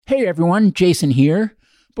Hey everyone, Jason here.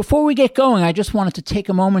 Before we get going, I just wanted to take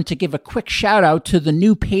a moment to give a quick shout out to the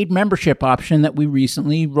new paid membership option that we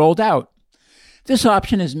recently rolled out. This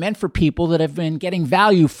option is meant for people that have been getting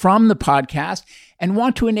value from the podcast and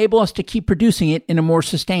want to enable us to keep producing it in a more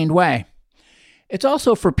sustained way. It's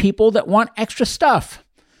also for people that want extra stuff,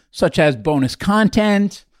 such as bonus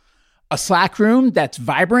content, a Slack room that's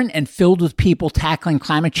vibrant and filled with people tackling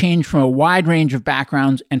climate change from a wide range of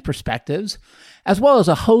backgrounds and perspectives, as well as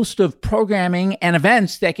a host of programming and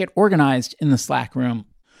events that get organized in the Slack room.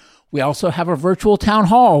 We also have a virtual town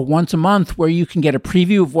hall once a month where you can get a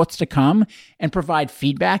preview of what's to come and provide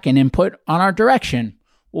feedback and input on our direction.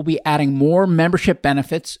 We'll be adding more membership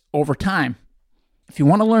benefits over time. If you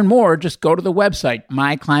want to learn more, just go to the website,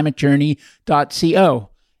 myclimatejourney.co.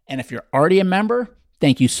 And if you're already a member,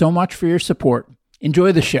 thank you so much for your support.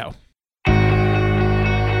 Enjoy the show.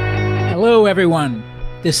 Hello, everyone.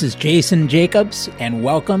 This is Jason Jacobs, and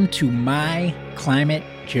welcome to My Climate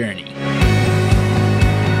Journey.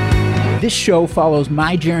 This show follows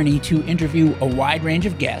my journey to interview a wide range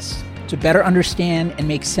of guests to better understand and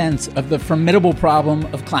make sense of the formidable problem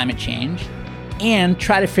of climate change and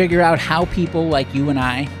try to figure out how people like you and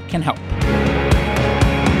I can help.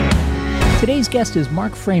 Today's guest is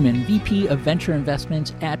Mark Freeman, VP of Venture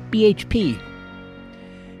Investments at BHP.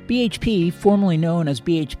 BHP, formerly known as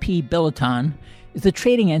BHP Billiton, is the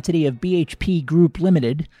trading entity of BHP Group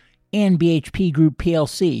Limited and BHP Group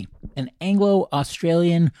plc, an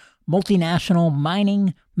Anglo-Australian multinational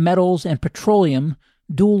mining, metals, and petroleum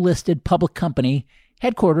dual-listed public company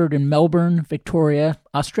headquartered in Melbourne, Victoria,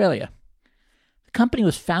 Australia. The company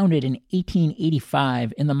was founded in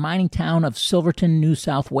 1885 in the mining town of Silverton, New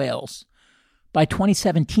South Wales. By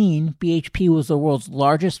 2017, BHP was the world's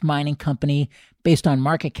largest mining company based on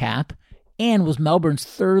market cap and was Melbourne's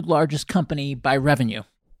third largest company by revenue.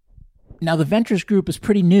 Now, the Ventures Group is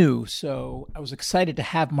pretty new, so I was excited to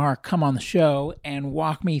have Mark come on the show and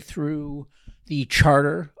walk me through the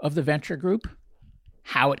charter of the Venture Group,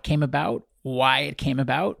 how it came about, why it came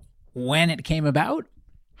about, when it came about,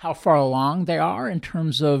 how far along they are in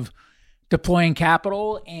terms of deploying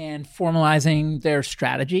capital and formalizing their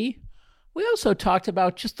strategy. We also talked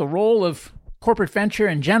about just the role of corporate venture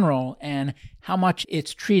in general and how much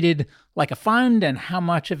it's treated like a fund and how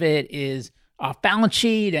much of it is off balance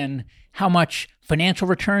sheet and how much financial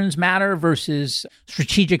returns matter versus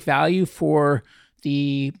strategic value for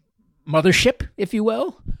the mothership, if you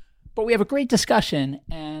will. But we have a great discussion,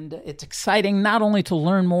 and it's exciting not only to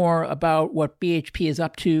learn more about what BHP is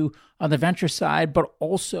up to on the venture side, but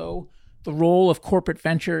also the role of corporate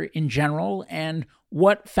venture in general and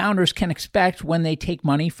what founders can expect when they take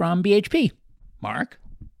money from BHP. Mark,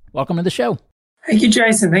 welcome to the show. Thank you,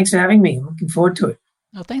 Jason. Thanks for having me. I'm looking forward to it.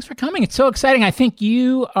 Well, thanks for coming. It's so exciting. I think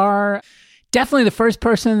you are definitely the first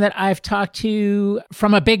person that I've talked to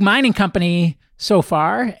from a big mining company so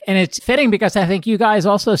far. And it's fitting because I think you guys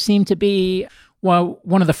also seem to be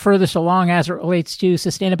one of the furthest along as it relates to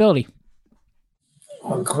sustainability.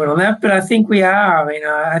 I'm quite on that, but I think we are.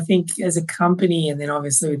 I think as a company and then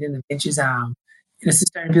obviously within the ventures arm,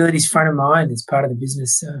 sustainability is front of mind as part of the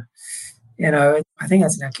business. So, I think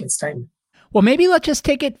that's an accurate statement. Well, maybe let's just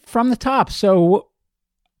take it from the top. So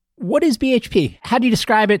what is BHP? How do you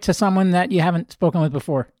describe it to someone that you haven't spoken with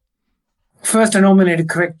before? First, I normally need to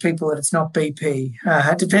correct people that it's not BP.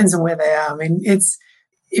 It depends on where they are. It's,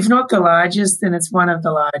 if not the largest, then it's one of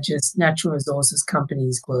the largest natural resources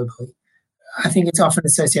companies globally. I think it's often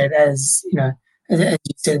associated as you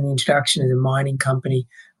said in the introduction, as a mining company.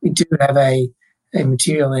 We do have a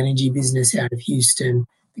material energy business out of Houston.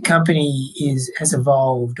 The company has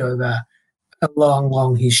evolved over a long,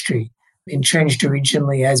 long history. Entrenched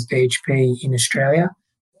originally as BHP in Australia,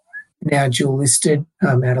 now dual listed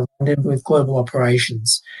out of London with global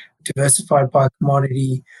operations. Diversified by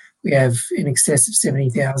commodity. We have in excess of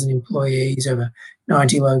 70,000 employees, over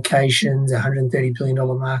 90 locations, $130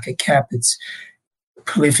 billion market cap. It's a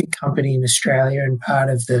prolific company in Australia and part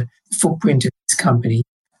of the footprint of this company.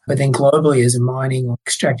 But then globally, as a mining or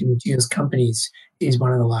extracting materials company, is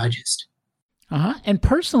one of the largest. And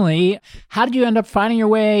personally, how did you end up finding your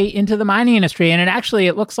way into the mining industry? And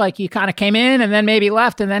it looks like you kind of came in and then maybe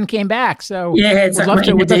left and then came back. So yeah, it's we'd love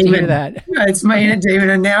to hear that. It's my inner demon,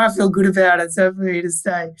 and now I feel good about it. So for me to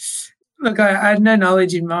stay. Look, I had no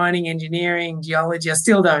knowledge in mining, engineering, geology. I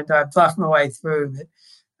still don't. I bluff my way through. But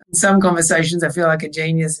in some conversations, I feel like a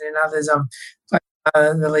genius, and in others, I'm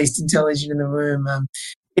the least intelligent in the room.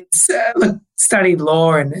 Studied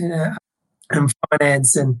law and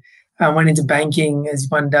finance, and went into banking as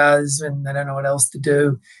one does when they don't know what else to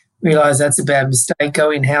do. Realised that's a bad mistake. Go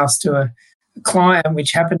in-house to a client,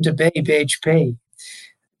 which happened to be BHP.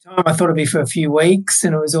 time I thought it'd be for a few weeks,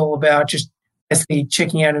 and it was all about just basically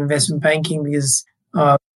checking out investment banking because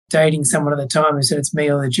dating someone at the time who said it's me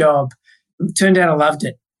or the job. It turned out I loved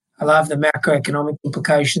it. I love the macroeconomic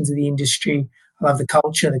implications of the industry. I love the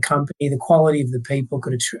culture, the company, the quality of the people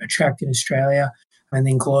could attract in Australia, and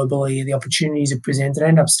then globally, the opportunities it presented. I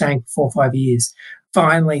ended up staying for 4 or 5 years,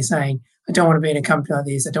 finally saying, I don't want to be in a company like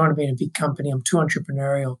this. I don't want to be in a big company. I'm too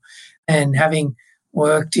entrepreneurial. And having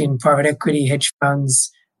worked in private equity, hedge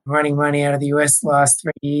funds, running money out of the US the last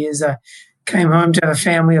 3 years, I came home to have a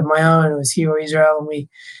family of my own. It was here in Israel. And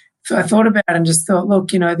I thought about it and just thought, look,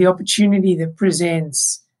 the opportunity that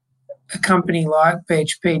presents a company like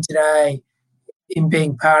BHP today in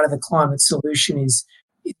being part of the climate solution is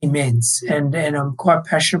immense. And I'm quite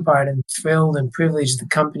passionate about it and thrilled and privileged the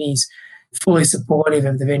company's fully supportive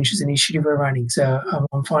of the Ventures initiative we're running. So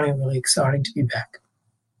I'm finding it really exciting to be back.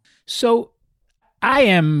 So I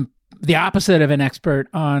am the opposite of an expert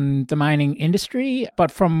on the mining industry,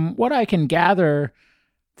 but from what I can gather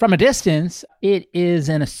from a distance, it is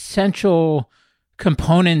an essential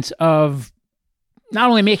component of not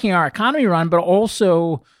only making our economy run, but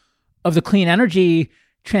also of the clean energy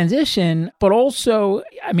transition. But also,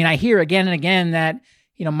 I hear again and again that,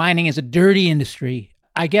 mining is a dirty industry.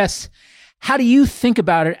 I guess, how do you think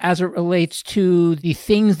about it as it relates to the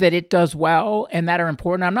things that it does well and that are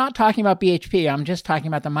important? I'm not talking about BHP. I'm just talking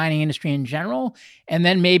about the mining industry in general. And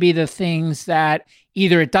then maybe the things that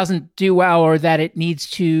either it doesn't do well or that it needs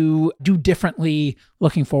to do differently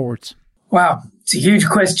looking forwards. Wow, it's a huge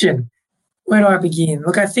question. Where do I begin?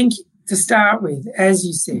 Look, I think to start with, as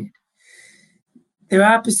you said, there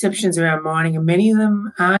are perceptions around mining, and many of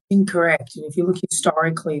them are incorrect. And if you look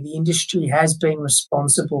historically, the industry has been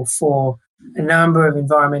responsible for a number of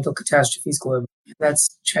environmental catastrophes globally.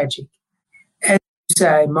 That's tragic. As you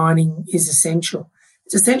say, mining is essential.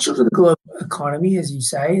 It's essential to the global economy, as you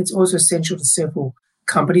say. It's also essential to several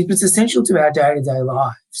companies, but it's essential to our day-to-day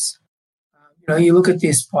lives. You look at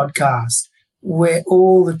this podcast, where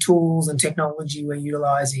all the tools and technology we're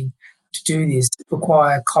utilizing to do this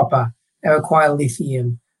require copper, they require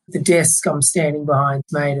lithium. The desk I'm standing behind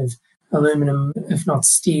is made of aluminum, if not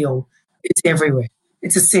steel. It's everywhere.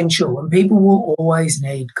 It's essential, and people will always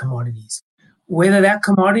need commodities. Whether that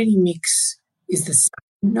commodity mix is the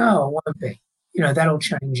same, no, it won't be. That'll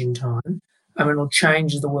change in time. It'll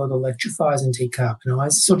change as the world electrifies and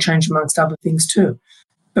decarbonizes. It'll change amongst other things too.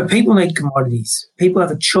 But people need commodities. People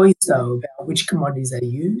have a choice, though, about which commodities they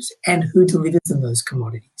use and who delivers them those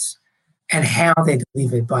commodities and how they're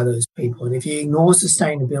delivered by those people. And if you ignore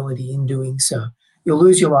sustainability in doing so, you'll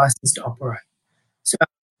lose your license to operate. So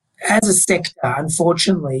as a sector,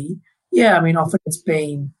 unfortunately, often it's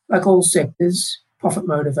been, like all sectors, profit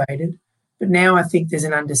motivated. But now I think there's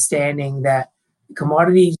an understanding that the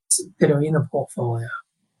commodities that are in a portfolio,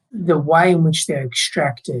 the way in which they're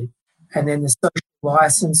extracted, and then the social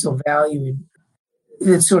license or value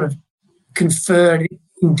that's sort of conferred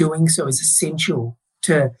in doing so is essential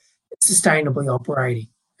to sustainably operating.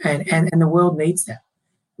 And the world needs that.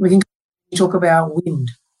 We can talk about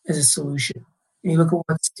wind as a solution. And you look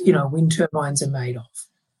at what wind turbines are made of,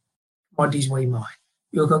 commodities we mine.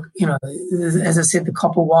 You look at, as I said, the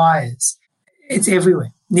copper wires. It's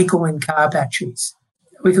everywhere. Nickel in car batteries.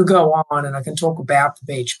 We could go on, and I can talk about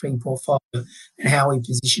the BHP portfolio and how we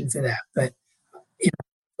position for that. But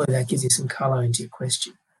that gives you some color into your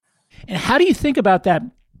question. And how do you think about that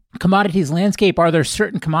commodities landscape? Are there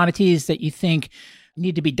certain commodities that you think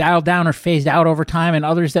need to be dialed down or phased out over time, and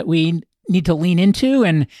others that we need to lean into?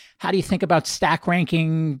 And how do you think about stack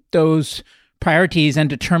ranking those priorities and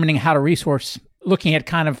determining how to resource, looking at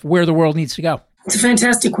kind of where the world needs to go? It's a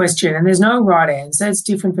fantastic question, and there's no right answer. It's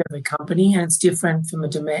different for every company, and it's different from a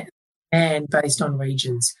demand based on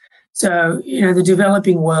regions. So, the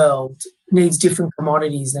developing world needs different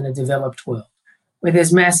commodities than a developed world. Where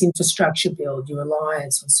there's mass infrastructure build, your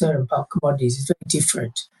reliance on certain bulk commodities is very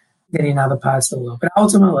different than in other parts of the world. But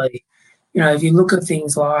ultimately, if you look at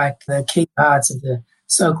things like the key parts of the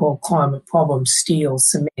so-called climate problem, steel,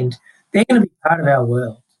 cement, they're going to be part of our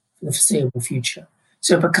world for the foreseeable future.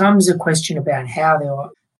 So it becomes a question about how they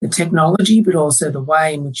are, the technology, but also the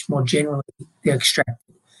way in which more generally they're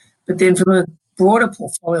extracted. But then from a broader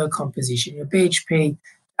portfolio composition, your BHP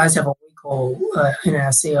does have what we call, our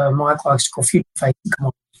CEO Mike likes to call future-facing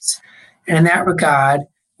commodities. And in that regard,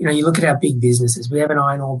 you look at our big businesses. We have an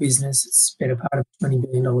iron ore business. It's better part of a $20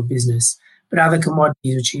 billion business. But other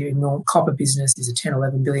commodities, which you ignore, copper business is a $10,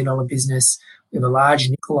 $11 billion business. We have a large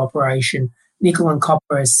nickel operation. Nickel and copper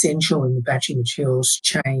are essential in the battery materials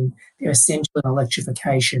chain. They're essential in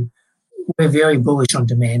electrification. We're very bullish on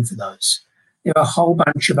demand for those. There are a whole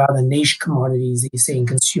bunch of other niche commodities that you see in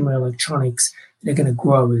consumer electronics that are going to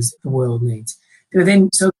grow as the world needs. There are then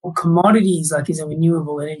so-called commodities, like is a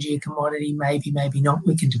renewable energy a commodity? Maybe, maybe not.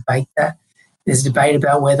 We can debate that. There's a debate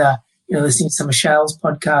about whether, listening to some of Shell's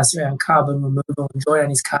podcasts around carbon removal and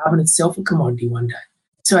drawdown, is carbon itself a commodity one day?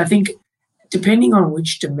 So I think depending on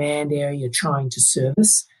which demand area you're trying to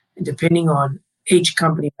service and depending on each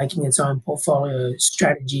company making its own portfolio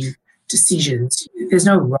strategy decisions, there's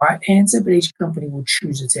no right answer, but each company will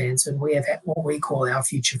choose its answer. And we have what we call our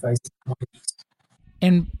future-facing commodities.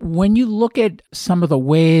 And when you look at some of the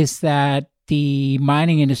ways that the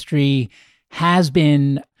mining industry has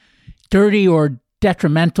been dirty or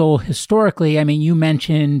detrimental historically, I mean, you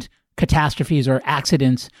mentioned catastrophes or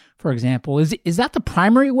accidents, for example. Is that the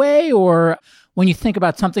primary way? Or when you think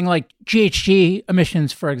about something like GHG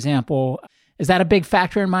emissions, for example, is that a big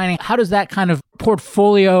factor in mining? How does that kind of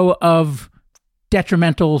portfolio of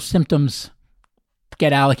detrimental symptoms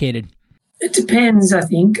get allocated? It depends, I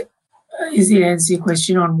think, is the answer to your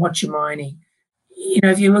question on what you're mining.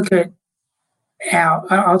 If you look at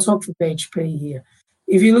I'll talk for BHP here.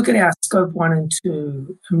 If you look at our Scope 1 and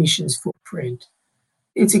 2 emissions footprint,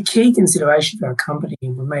 it's a key consideration for our company,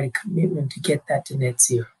 and we've made a commitment to get that to net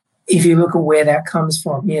zero. If you look at where that comes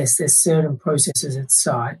from, yes, there's certain processes at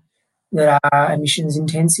site that are emissions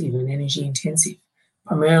intensive and energy intensive,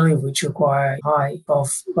 primarily of which require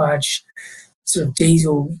large sort of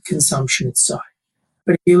diesel consumption at site.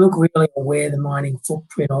 But if you look really at where the mining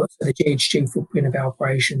footprint or the GHG footprint of our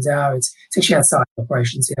operations are, it's actually outside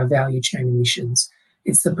operations, our value chain emissions.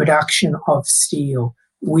 It's the production of steel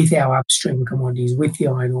with our upstream commodities, with the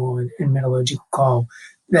iron ore and metallurgical coal,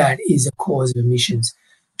 that is a cause of emissions.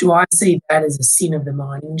 Do I see that as a sin of the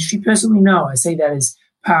mining industry? Personally, no. I see that as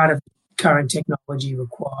part of current technology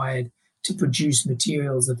required to produce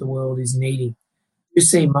materials that the world is needing. You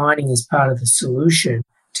see mining as part of the solution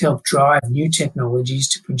to help drive new technologies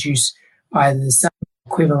to produce either the same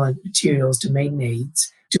equivalent materials to meet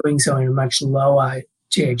needs, doing so in a much lower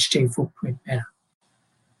GHG footprint manner.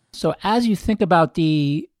 So as you think about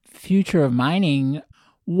the future of mining,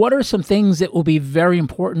 what are some things that will be very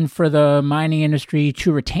important for the mining industry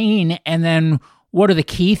to retain? And then what are the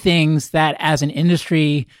key things that as an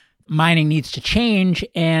industry mining needs to change,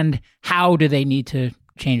 and how do they need to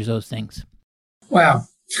change those things? Wow.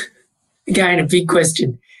 Again, a big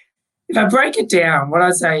question. If I break it down, what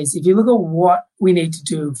I say is if you look at what we need to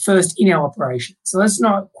do first in our operations, so let's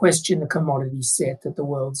not question the commodity set that the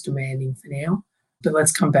world's demanding for now, but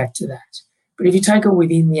let's come back to that. But if you take it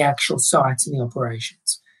within the actual sites and the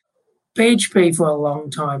operations, BHP for a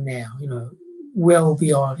long time now, well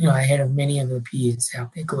beyond, ahead of many of the peers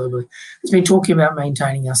out there globally, has been talking about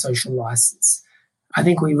maintaining our social license. I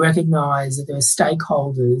think we recognise that there are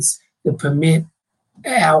stakeholders that permit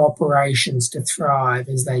our operations to thrive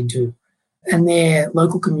as they do. And they're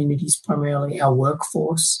local communities, primarily our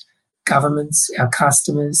workforce, governments, our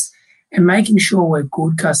customers, and making sure we're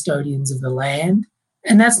good custodians of the land.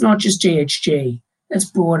 And that's not just GHG. That's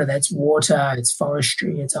broader. That's water, it's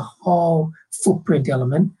forestry, it's a whole footprint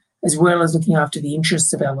element, as well as looking after the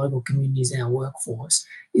interests of our local communities and our workforce,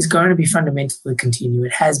 is going to be fundamentally continue.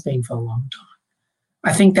 It has been for a long time.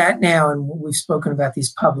 I think that now, and we've spoken about this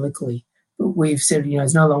publicly, but we've said,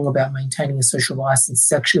 it's no longer about maintaining a social license.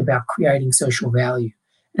 It's actually about creating social value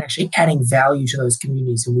and actually adding value to those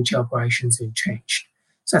communities in which operations have changed.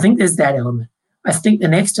 So I think there's that element. I think the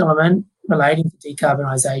next element relating to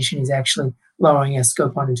decarbonisation is actually lowering our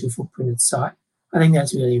Scope 1 and 2 footprint at site. I think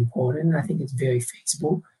that's really important, and I think it's very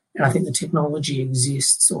feasible. And I think the technology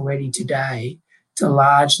exists already today to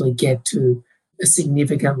largely get to a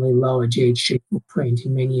significantly lower GHG footprint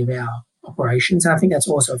in many of our operations. And I think that's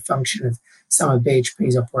also a function of some of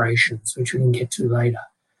BHP's operations, which we can get to later.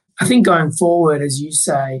 I think going forward, as you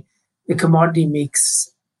say, the commodity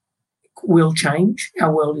mix will change.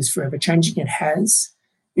 Our world is forever changing. It has.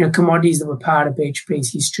 Commodities that were part of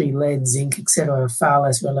BHP's history, lead, zinc, etc., are far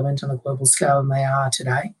less relevant on a global scale than they are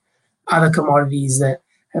today. Other commodities that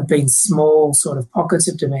have been small sort of pockets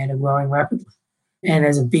of demand are growing rapidly. And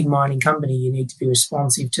as a big mining company, you need to be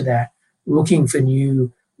responsive to that, looking for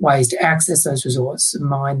new ways to access those resources and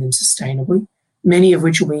mine them sustainably, many of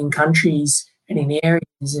which will be in countries and in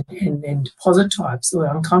areas and deposit types that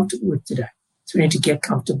we're uncomfortable with today. So we need to get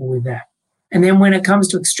comfortable with that. And then when it comes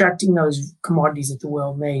to extracting those commodities that the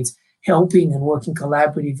world needs, helping and working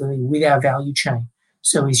collaboratively with our value chain.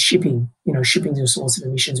 So is shipping, shipping is a source of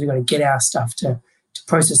emissions. We've got to get our stuff to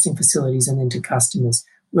processing facilities and then to customers.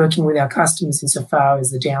 Working with our customers insofar as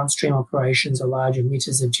the downstream operations are large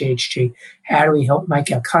emitters of GHG. How do we help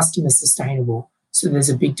make our customers sustainable so there's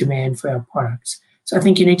a big demand for our products? So I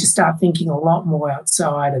think you need to start thinking a lot more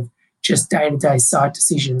outside of just day-to-day site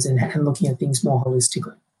decisions and looking at things more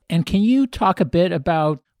holistically. And can you talk a bit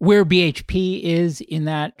about where BHP is in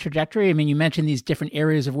that trajectory? I mean, you mentioned these different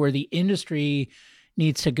areas of where the industry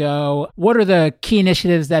needs to go. What are the key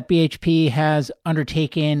initiatives that BHP has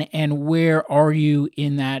undertaken, and where are you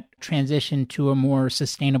in that transition to a more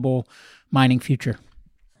sustainable mining future?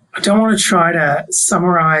 I don't want to try to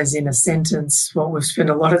summarize in a sentence what we've spent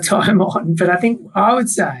a lot of time on, but I think I would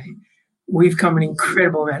say we've come an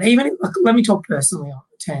incredible amount. Let me talk personally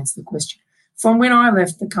to answer the question. From when I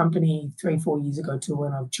left the company 3-4 years ago to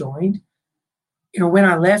when I've joined, when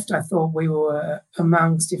I left, I thought we were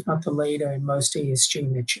amongst, if not the leader, in most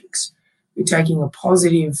ESG metrics. We're taking a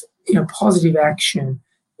positive action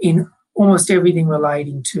in almost everything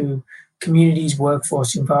relating to communities,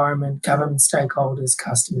 workforce, environment, government stakeholders,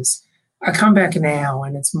 customers. I come back now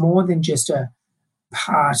and it's more than just a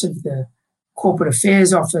part of the corporate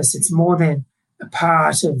affairs office. It's more than a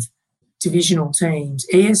part of divisional teams.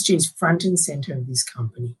 ESG is front and center of this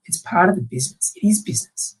company. It's part of the business. It is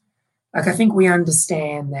business. I think we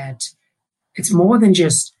understand that it's more than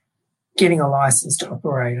just getting a license to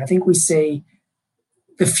operate. I think we see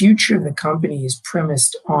the future of the company is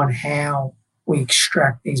premised on how we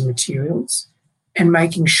extract these materials and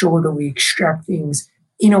making sure that we extract things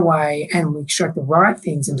in a way and we extract the right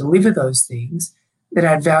things and deliver those things that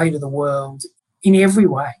add value to the world in every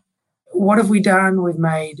way. What have we done? We've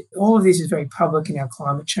made, all of this is very public in our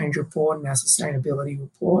climate change report and our sustainability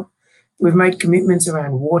report. We've made commitments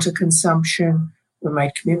around water consumption. We've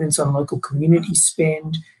made commitments on local community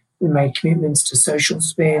spend. We've made commitments to social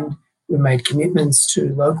spend. We've made commitments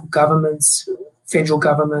to local governments, federal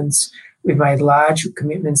governments. We've made large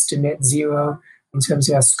commitments to net zero in terms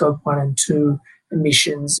of our scope 1 and 2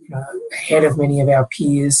 emissions, ahead of many of our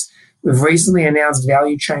peers. We've recently announced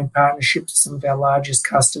value chain partnerships with some of our largest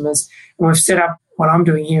customers. And we've set up what I'm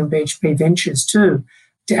doing here in BHP Ventures too,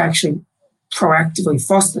 to actually proactively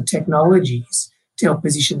foster technologies to help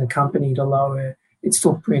position the company to lower its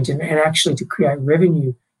footprint and actually to create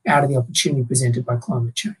revenue out of the opportunity presented by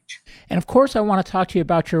climate change. And of course, I want to talk to you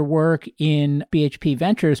about your work in BHP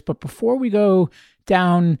Ventures. But before we go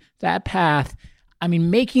down that path, I mean,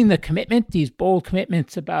 making the commitment, these bold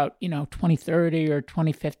commitments about, 2030 or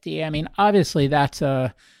 2050, I mean, obviously that's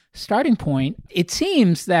a starting point. It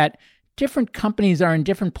seems that different companies are in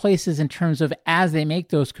different places in terms of, as they make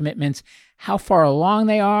those commitments, how far along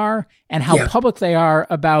they are and how public they are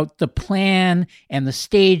about the plan and the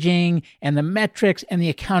staging and the metrics and the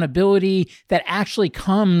accountability that actually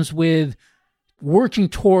comes with working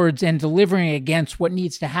towards and delivering against what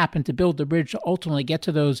needs to happen to build the bridge to ultimately get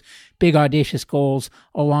to those big, audacious goals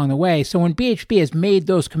along the way. So when BHP has made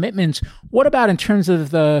those commitments, what about in terms of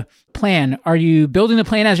the plan? Are you building the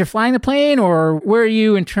plane as you're flying the plane, or where are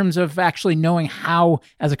you in terms of actually knowing how,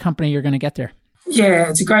 as a company, you're going to get there? Yeah,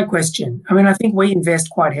 it's a great question. I mean, I think we invest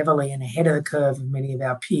quite heavily and ahead of the curve of many of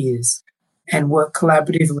our peers and work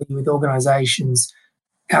collaboratively with organisations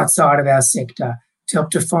outside of our sector to help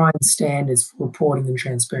define standards for reporting and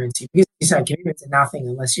transparency. Because you say commitments are nothing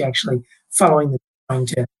unless you're actually following them, trying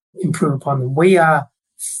to improve upon them. We are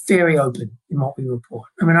very open in what we report.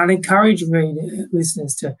 I mean, I'd encourage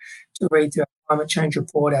listeners to read through our climate change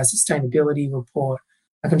report, our sustainability report.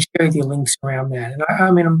 I can share with you links around that.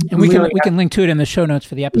 And we can link to it in the show notes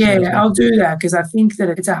for the episode. Yeah, I'll do that because I think that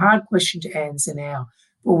it's a hard question to answer now.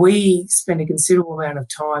 But we spend a considerable amount of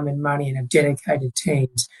time and money and have dedicated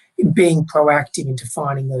teams in being proactive in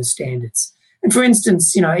defining those standards. And for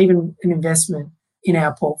instance, even an investment in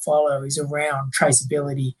our portfolio is around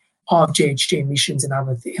traceability of GHG emissions and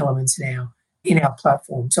other elements in our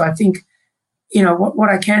platform. So I think,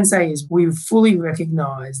 what I can say is we fully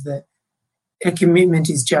recognise that a commitment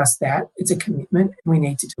is just that. It's a commitment and we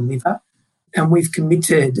need to deliver. And we've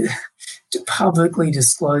committed to publicly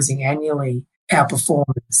disclosing annually our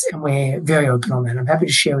performance, and we're very open on that. I'm happy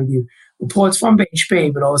to share with you reports from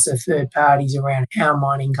BHP, but also third parties around how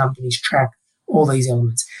mining companies track all these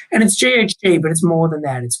elements. And it's GHG, but it's more than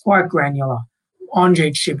that. It's quite granular on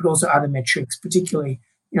GHG, but also other metrics, particularly,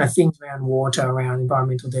 things around water, around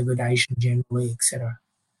environmental degradation generally, etc.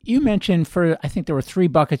 You mentioned I think there were 3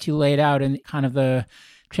 buckets you laid out in kind of the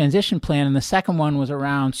transition plan, and the second one was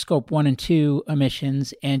around scope 1 and 2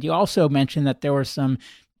 emissions. And you also mentioned that there were some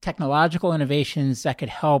technological innovations that could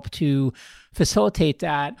help to facilitate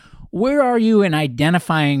that. Where are you in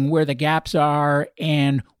identifying where the gaps are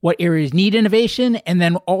and what areas need innovation? And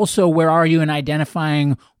then also, where are you in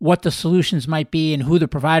identifying what the solutions might be and who the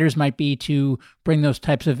providers might be to bring those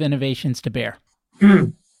types of innovations to bear?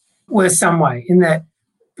 We're some way in that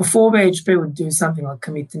before BHP would do something like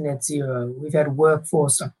commit to net zero, we've had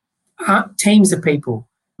workforce, teams of people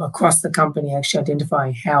across the company actually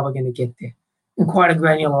identifying how we're going to get there, and quite a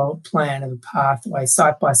granular plan of a pathway,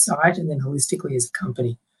 site by site, and then holistically as a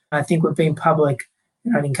company. I think we've been public,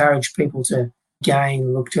 and I'd encourage people to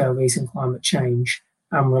again look to our recent climate change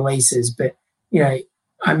releases. But,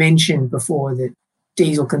 I mentioned before that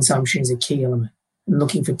diesel consumption is a key element, and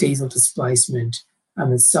looking for diesel displacement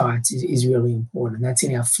at sites is really important. And that's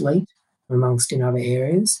in our fleet, amongst in other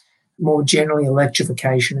areas. More generally,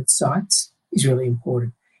 electrification at sites is really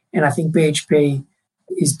important. And I think BHP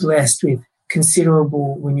is blessed with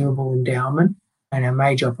considerable renewable endowment, and our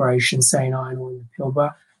major operations, say in iron ore in the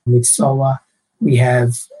Pilbara, with solar, we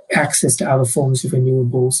have access to other forms of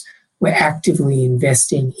renewables. We're actively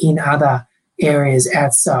investing in other areas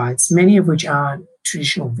at sites, many of which aren't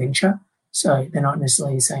traditional venture, so they're not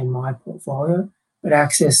necessarily, say, in my portfolio, but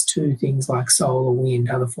access to things like solar, wind,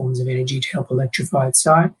 other forms of energy to help electrify its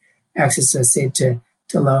site, access, as I said,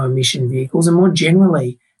 to low emission vehicles, and more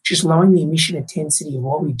generally, just lowering the emission intensity of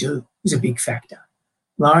what we do is a big factor.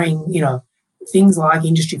 Lowering, things like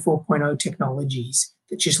Industry 4.0 technologies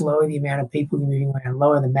that just lower the amount of people you're moving around,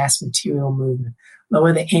 lower the mass material movement,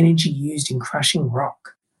 lower the energy used in crushing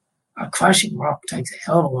rock. Crushing rock takes a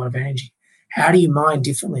hell of a lot of energy. How do you mine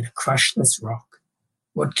differently to crush less rock?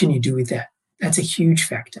 What can you do with that? That's a huge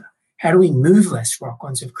factor. How do we move less rock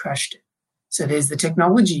once we've crushed it? So there's the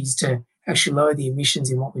technologies to actually lower the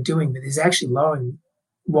emissions in what we're doing, but there's actually lowering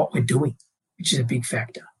what we're doing, which is a big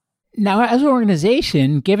factor. Now, as an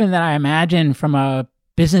organization, given that I imagine from a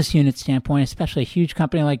business unit standpoint, especially a huge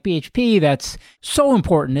company like BHP that's so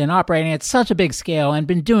important and operating at such a big scale and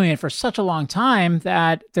been doing it for such a long time,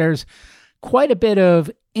 that there's quite a bit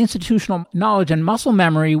of institutional knowledge and muscle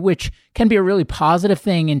memory, which can be a really positive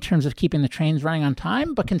thing in terms of keeping the trains running on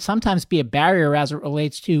time, but can sometimes be a barrier as it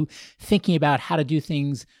relates to thinking about how to do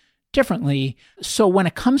things differently. So when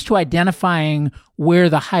it comes to identifying where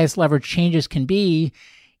the highest leverage changes can be,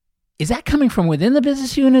 is that coming from within the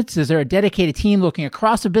business units? Is there a dedicated team looking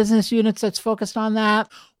across the business units that's focused on that?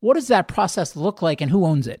 What does that process look like, and who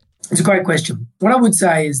owns it? It's a great question. What I would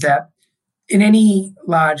say is that in any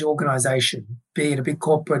large organisation, be it a big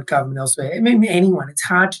corporate, government, elsewhere, anyone, it's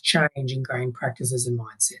hard to change ingrained practices and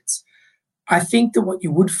mindsets. I think that what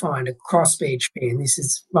you would find across BHP, and this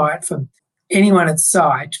is right from anyone at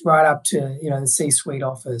site right up to the C-suite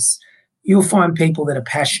office, you'll find people that are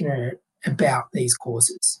passionate about these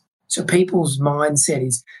causes. So people's mindset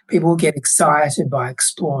is people get excited by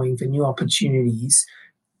exploring for new opportunities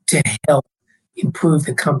to help improve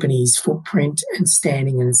the company's footprint and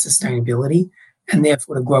standing and its sustainability, and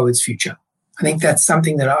therefore to grow its future. I think that's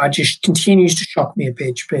something that I just continues to shock me at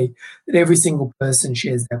BHP, that every single person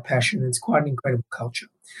shares that passion. It's quite an incredible culture.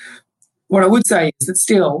 What I would say is that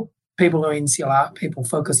still people who are insular, people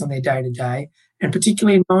focus on their day-to-day, and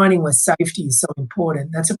particularly in mining where safety is so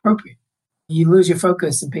important, that's appropriate. You lose your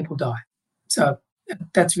focus and people die. So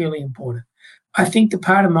that's really important. I think the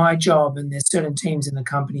part of my job, and there's certain teams in the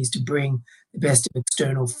company, is to bring the best of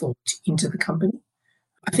external thought into the company.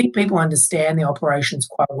 I think people understand the operations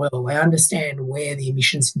quite well. They understand where the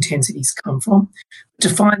emissions intensities come from. To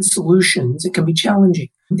find solutions, it can be challenging.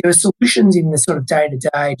 There are solutions in the sort of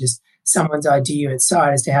day-to-day, just someone's idea at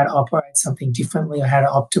site as to how to operate something differently or how to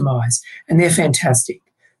optimize, and they're fantastic.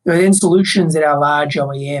 There are then solutions that our large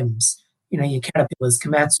OEMs, your Caterpillars,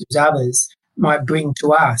 Komatsu's, others, might bring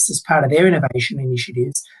to us as part of their innovation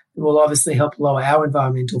initiatives that will obviously help lower our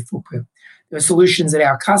environmental footprint. There are solutions that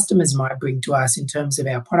our customers might bring to us in terms of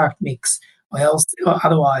our product mix or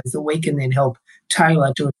otherwise that we can then help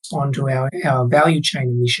tailor to respond to our value chain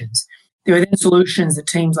emissions. There are then solutions that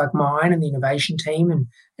teams like mine and the innovation team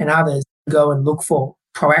and others go and look for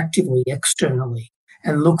proactively externally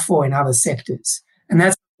and look for in other sectors. And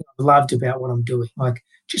that's what I've loved about what I'm doing, like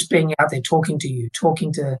just being out there talking to you,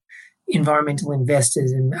 talking to environmental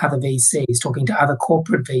investors and other VCs, talking to other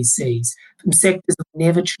corporate VCs from sectors that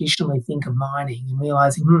never traditionally think of mining, and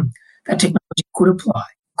realising, that technology could apply.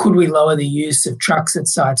 Could we lower the use of trucks at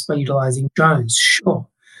sites by utilising drones? Sure.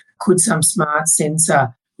 Could some smart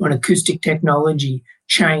sensor or an acoustic technology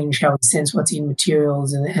change how we sense what's in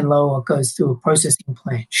materials and lower what goes through a processing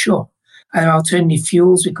plant? Sure. Are there alternative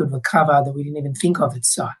fuels we could recover that we didn't even think of at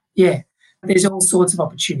site? Yeah. There's all sorts of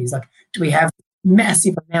opportunities. Like, do we have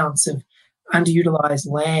massive amounts of underutilised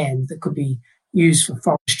land that could be used for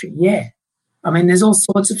forestry? Yeah. There's all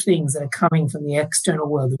sorts of things that are coming from the external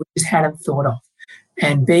world that we just hadn't thought of.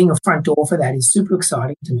 And being a front door for that is super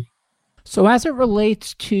exciting to me. So as it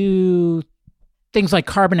relates to things like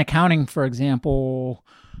carbon accounting, for example,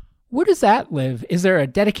 Where does that live? Is there a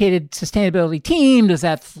dedicated sustainability team? Does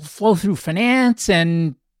that flow through finance?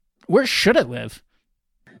 And where should it live?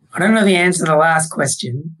 I don't know the answer to the last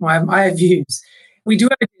question. I have views. We do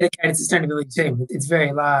have a dedicated sustainability team. It's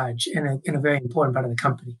very large and a very important part of the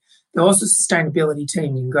company. There are also sustainability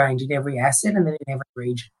teams ingrained in every asset and then in every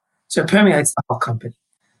region. So it permeates the whole company.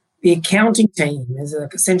 The accounting team is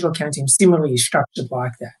like a central accounting team, similarly structured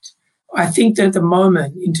like that. I think that at the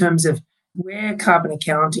moment, in terms of where carbon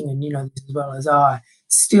accounting, and you know this as well as I,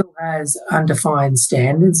 still has undefined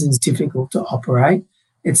standards and is difficult to operate,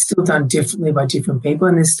 it's still done differently by different people,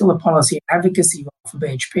 and there's still a policy advocacy for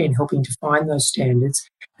BHP in helping define those standards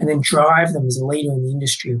and then drive them as a leader in the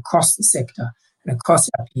industry across the sector and across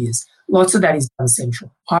our peers. Lots of that is done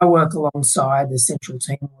central. I work alongside the central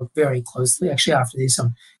team, work very closely. Actually, after this,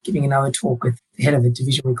 I'm giving another talk with the head of a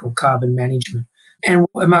division we call carbon management. And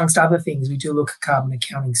amongst other things, we do look at carbon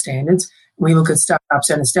accounting standards. We look at startups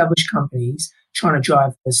and established companies trying to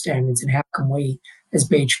drive those standards, and how can we, as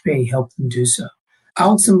BHP, help them do so.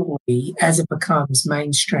 Ultimately, as it becomes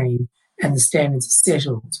mainstream and the standards are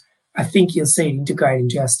settled, I think you'll see it integrated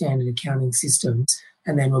into our standard accounting systems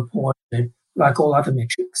and then reported like all other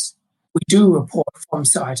metrics. We do report from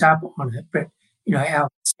site up on it, but you know, our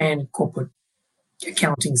standard corporate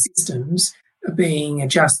accounting systems are being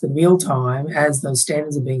adjusted real time as those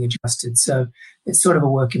standards are being adjusted. So it's sort of a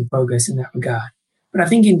work in progress in that regard. But I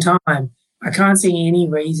think in time, I can't see any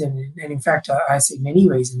reason, and in fact, I see many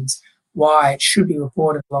reasons why it should be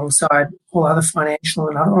reported alongside all other financial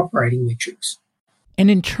and other operating metrics.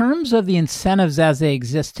 And in terms of the incentives as they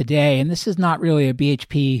exist today, and this is not really a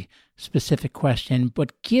BHP specific question,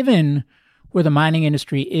 but given where the mining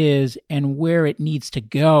industry is and where it needs to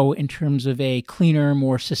go in terms of a cleaner,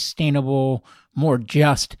 more sustainable, more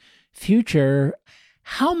just future,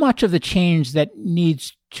 how much of the change that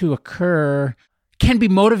needs to occur can be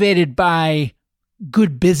motivated by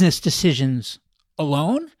good business decisions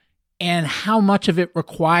alone? And how much of it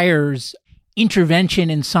requires intervention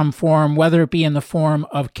in some form, whether it be in the form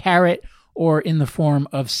of carrot or in the form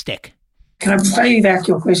of stick? Can I play back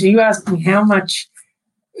your question? You asked me how much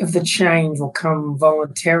of the change will come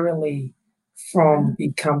voluntarily from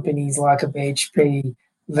big companies like a BHP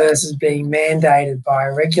versus being mandated by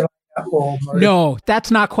a regulator or... No, that's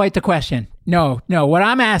not quite the question. No. What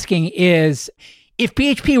I'm asking is, if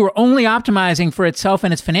BHP were only optimizing for itself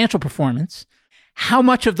and its financial performance, how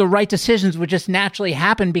much of the right decisions would just naturally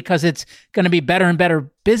happen because it's going to be better and better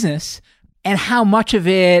business, and how much of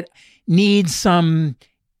it needs some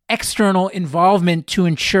external involvement to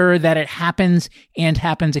ensure that it happens and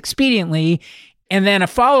happens expediently? And then a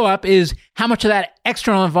follow-up is, how much of that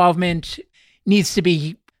external involvement needs to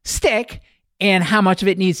be stick and how much of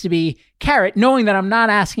it needs to be carrot, knowing that I'm not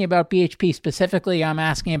asking about BHP specifically, I'm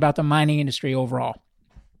asking about the mining industry overall.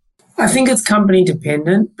 I think it's company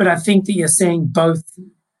dependent, but I think that you're seeing both.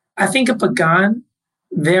 I think it began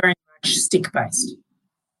very much stick-based.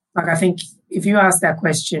 Like, I think if you ask that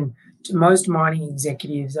question to most mining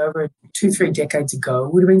executives over 2-3 decades ago,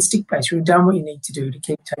 it would have been stick-based. You would have done what you need to do to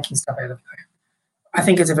keep taking stuff out of the ground. I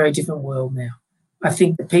think it's a very different world now. I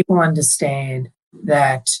think that people understand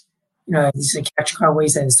that, you know, this is a catch cry we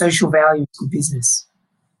say, the social value is good business.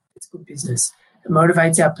 It's good business. It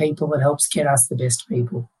motivates our people. It helps get us the best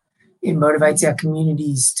people. It motivates our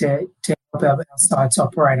communities to help our sites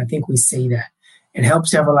operate. I think we see that. It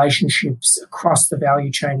helps our relationships across the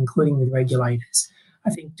value chain, including with regulators. I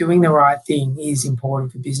think doing the right thing is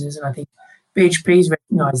important for business, and I think BHP's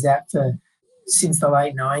recognised that since the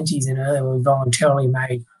late 90s and earlier. We voluntarily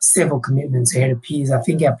made several commitments ahead of peers. I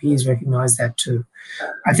think our peers recognise that too.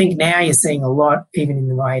 I think now you're seeing a lot, even in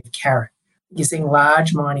the way of carrot. You're seeing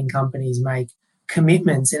large mining companies make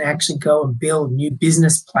commitments and actually go and build new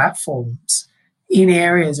business platforms in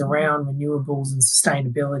areas around renewables and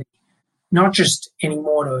sustainability, not just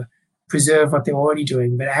anymore to preserve what they're already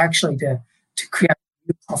doing, but actually to create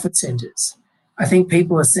new profit centres. I think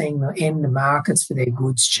people are seeing the end markets for their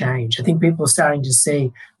goods change. I think people are starting to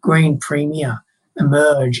see green premia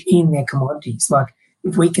emerge in their commodities. Like,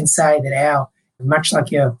 if we can say that much like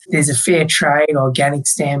there's a fair trade organic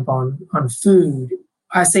stamp on food,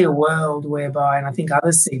 I see a world whereby, and I think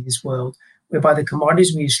others see this world, whereby the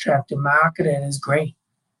commodities we extract are marketed as green.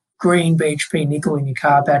 Green BHP nickel in your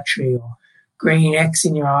car battery, or green X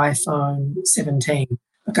in your iPhone 17.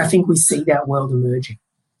 Like, I think we see that world emerging.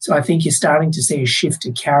 So I think you're starting to see a shift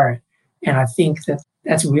to carrot. And I think that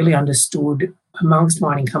that's really understood amongst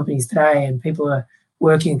mining companies today, and people are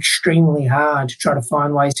working extremely hard to try to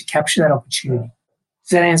find ways to capture that opportunity. Does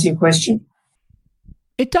that answer your question?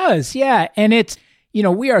 It does, yeah. And it's,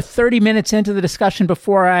 We are 30 minutes into the discussion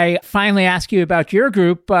before I finally ask you about your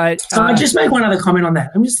group, but... So I just make one other comment on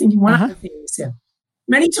that. I'm just thinking one other thing you said.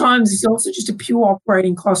 Many times it's also just a pure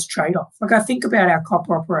operating cost trade-off. Like I think about our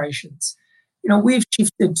copper operations. We've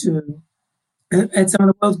shifted to, at some of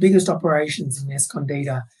the world's biggest operations in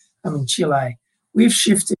Escondida, in Chile, we've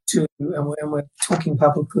shifted to, and we're talking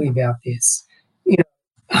publicly about this,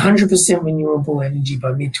 100% renewable energy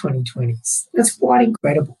by mid-2020s. That's quite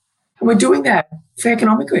incredible. And we're doing that for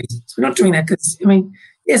economic reasons. We're not doing that because,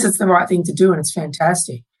 yes, it's the right thing to do and it's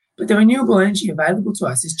fantastic. But the renewable energy available to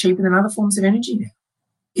us is cheaper than other forms of energy now.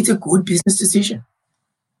 It's a good business decision.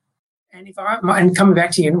 And coming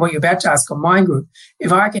back to you and what you're about to ask on my group,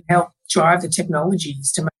 if I can help drive the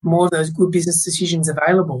technologies to make more of those good business decisions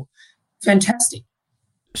available, fantastic.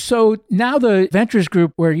 So now the Ventures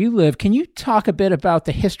Group where you live, can you talk a bit about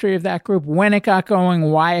the history of that group, when it got going,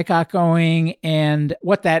 why it got going, and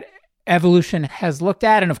what that evolution has looked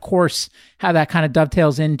at, and of course, how that kind of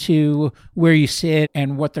dovetails into where you sit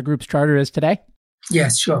and what the group's charter is today?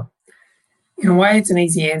 Yes, sure. In a way, it's an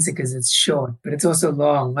easy answer because it's short, but it's also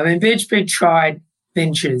long. BHP tried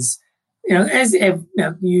ventures,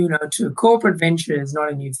 to corporate venture is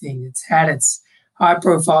not a new thing. It's had its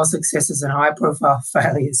high-profile successes and high-profile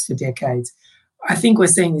failures for decades. I think we're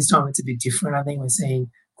seeing this time it's a bit different. I think we're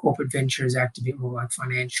seeing corporate ventures act a bit more like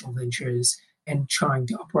financial ventures and trying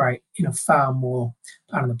to operate in a far more,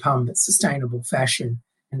 pardon the pun, but sustainable fashion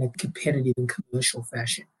and a competitive and commercial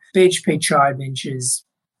fashion. BHP tried ventures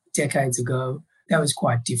decades ago. That was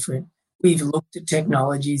quite different. We've looked at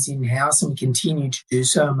technologies in-house and we continue to do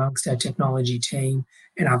so amongst our technology team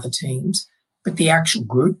and other teams. But the actual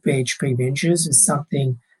group, BHP Ventures, is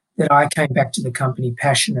something that I came back to the company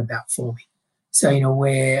passionate about for me. So,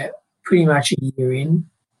 we're pretty much a year in,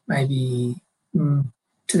 maybe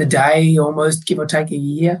to the day, almost give or take a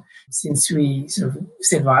year, since we sort of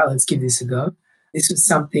said, right, let's give this a go. This was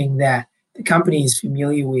something that the company is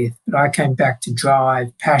familiar with, but I came back to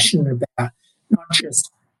drive, passionate about not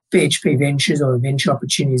just BHP Ventures or venture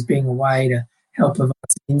opportunities being a way to help provide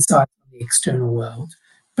some insight from the external world,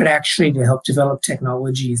 but actually to help develop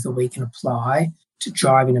technologies that we can apply to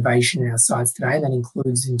drive innovation in our sites today. That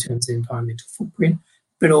includes in terms of environmental footprint,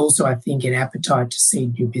 but also I think an appetite to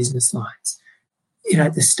seed new business lines.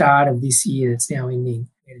 At the start of this year that's now ending,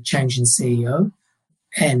 we had a change in CEO.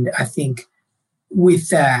 And I think with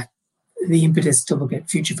that, the impetus to look at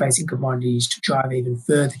future-facing commodities to drive even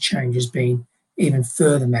further change has been even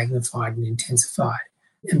further magnified and intensified.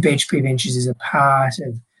 And BHP Ventures is a part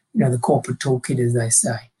of, the corporate toolkit, as they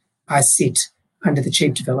say. I sit under the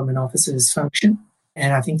Chief Development Officer's function,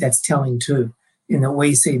 and I think that's telling too, in that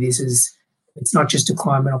we see this as it's not just a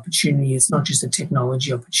climate opportunity, it's not just a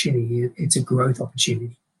technology opportunity, it's a growth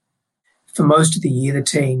opportunity. For most of the year, the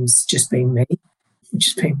team's just been me, which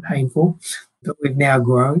has been painful, but we've now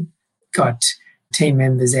grown, got team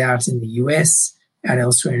members out in the US, out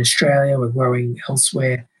elsewhere in Australia, we're growing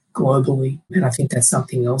elsewhere globally, and I think that's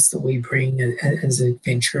something else that we bring as a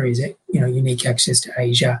venture is, unique access to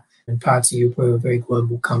Asia and parts of Europe. We're a very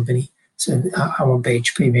global company, so I want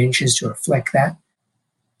BHP Ventures to reflect that.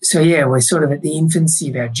 So yeah, we're sort of at the infancy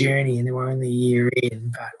of our journey and we're only a year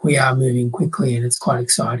in, but we are moving quickly and it's quite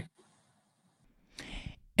exciting.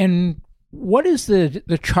 And what is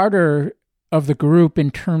the charter of the group in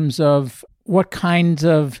terms of what kinds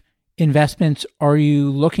of investments are you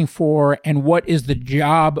looking for and what is the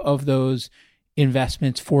job of those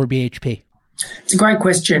investments for BHP? It's a great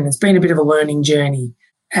question. It's been a bit of a learning journey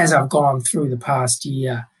as I've gone through the past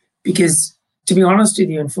year because, to be honest with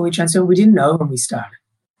you and fully transparent, we didn't know when we started.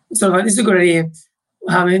 So this is a good idea.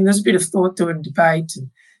 There's a bit of thought to it and debate,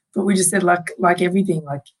 but we just said, like everything,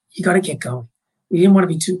 you got to get going. We didn't want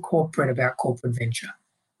to be too corporate about corporate venture.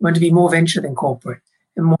 We wanted to be more venture than corporate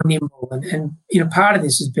and more nimble. And part of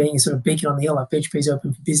this was being a sort of beacon on the hill, like BHP's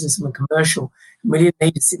open for business and we're commercial. And we didn't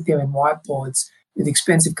need to sit there in whiteboards with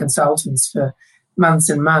expensive consultants for months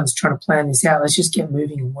and months trying to plan this out. Let's just get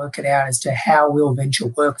moving and work it out as to how will venture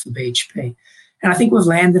work for BHP. And I think we've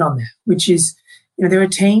landed on that, which is, there are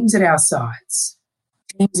teams at our sites,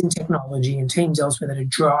 teams in technology and teams elsewhere that are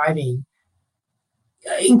driving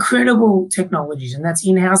incredible technologies, and that's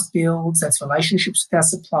in-house builds, that's relationships with our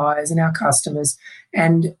suppliers and our customers,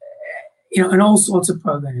 and and all sorts of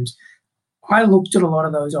programs. I looked at a lot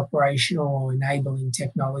of those operational or enabling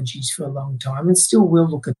technologies for a long time and still will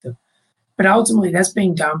look at them. But ultimately, that's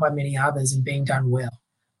being done by many others and being done well.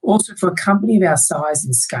 Also, for a company of our size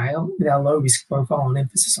and scale, with our low risk profile and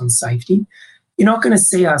emphasis on safety, you're not going to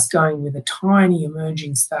see us going with a tiny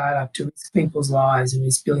emerging startup to risk people's lives and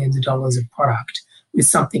risk billions of dollars of product with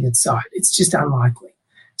something at sight. It's just unlikely.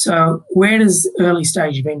 So where does early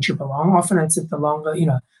stage venture belong? Often it's at the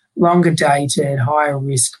longer dated, higher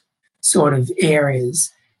risk sort of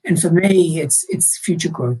areas. And for me, it's future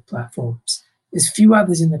growth platforms. There's few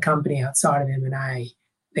others in the company outside of M&A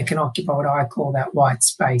that can occupy what I call that white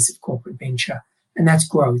space of corporate venture, and that's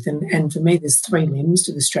growth. And for me, there's three limbs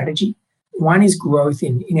to the strategy. One is growth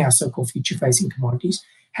in our so-called future-facing commodities.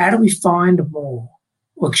 How do we find more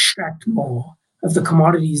or extract more of the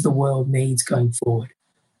commodities the world needs going forward?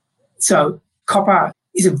 So copper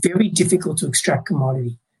is a very difficult to extract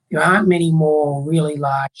commodity. There aren't many more really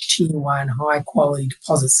large tier one high quality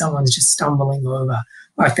deposits someone's just stumbling over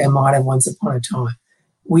like they might have once upon a time.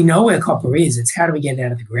 We know where copper is. It's how do we get it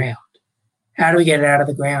out of the ground? How do we get it out of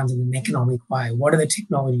the ground in an economic way? What are the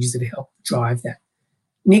technologies that help drive that?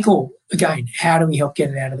 Nickel, again, how do we help get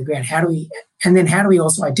it out of the ground? How do we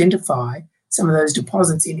also identify some of those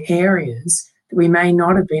deposits in areas that we may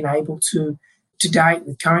not have been able to date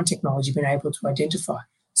with current technology, been able to identify?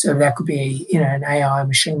 So that could be an AI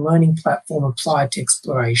machine learning platform applied to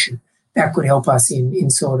exploration. That could help us in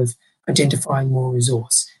sort of identifying more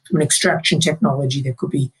resource. From an extraction technology, that could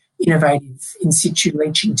be innovative in situ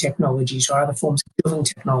leaching technologies or other forms of drilling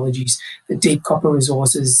technologies, the deep copper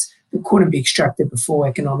resources that couldn't be extracted before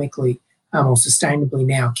economically or sustainably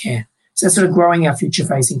now can. So that's sort of growing our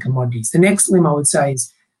future-facing commodities. The next limb, I would say,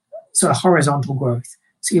 is sort of horizontal growth.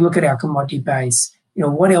 So you look at our commodity base,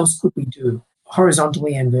 what else could we do?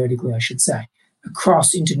 Horizontally and vertically, I should say,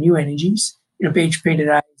 across into new energies. BHP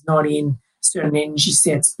today is not in certain energy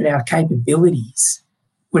sets, but our capabilities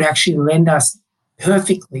would actually lend us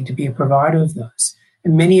perfectly to be a provider of those.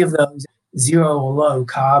 And many of those zero or low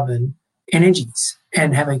carbon energies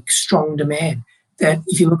and have a strong demand. That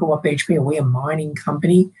if you look at what BHP are, we a mining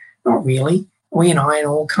company? Not really. Are we an iron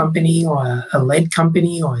ore company or a lead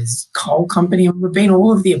company or a coal company? We've been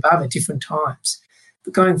all of the above at different times.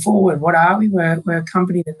 But going forward, what are we? We're a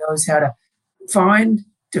company that knows how to find,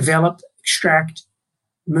 develop, extract,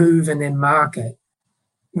 move, and then market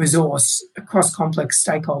resource across complex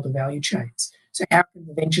stakeholder value chains. So how can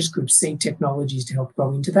the Ventures Group see technologies to help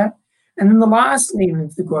grow into that? And then the last limb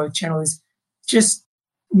of the growth channel is just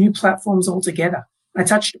new platforms altogether. I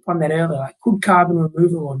touched upon that earlier. Like, could carbon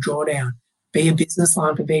removal or drawdown be a business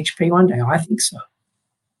line for BHP one day? I think so.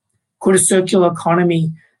 Could a circular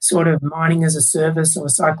economy sort of mining as a service or a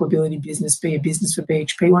cyclability business be a business for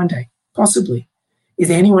BHP one day? Possibly. Is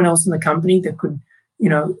there anyone else in the company that could,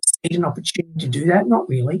 see an opportunity to do that? Not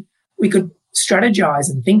really. We could strategize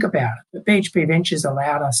and think about it, but BHP Ventures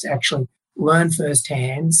allowed us to actually learn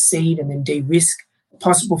firsthand, seed, and then de-risk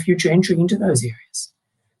possible future entry into those areas.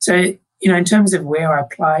 So, in terms of where I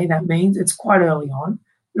play, that means it's quite early on.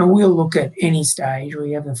 We'll look at any stage.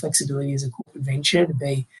 We have the flexibility as a corporate venture to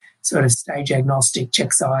be sort of stage agnostic,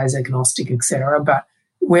 check size agnostic, etc. But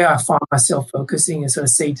where I find myself focusing is sort of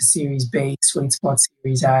seed to Series B, sweet spot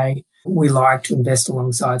Series A. We like to invest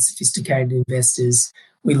alongside sophisticated investors.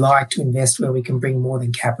 We like to invest where we can bring more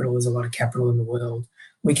than capital. There's a lot of capital in the world.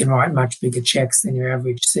 We can write much bigger checks than your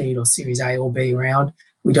average seed or Series A or B round.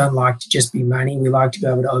 We don't like to just be money. We like to be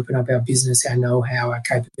able to open up our business, our know-how, our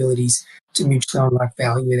capabilities to mutually unlock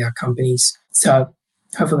value with our companies. So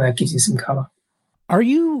hopefully that gives you some color. Are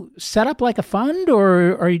you set up like a fund,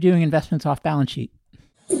 or are you doing investments off balance sheet?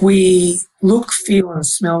 We look, feel, and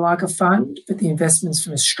smell like a fund, but the investments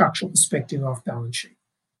from a structural perspective off balance sheet.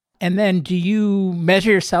 And then do you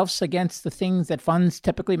measure yourselves against the things that funds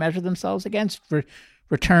typically measure themselves against for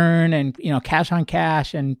return and, cash on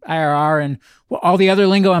cash and IRR and all the other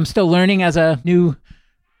lingo I'm still learning as a new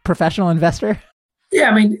professional investor?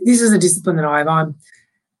 Yeah, this is a discipline that I have.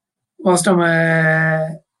 Whilst I'm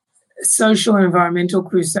a social and environmental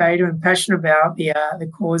crusader and passionate about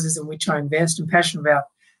the causes in which I invest and passionate about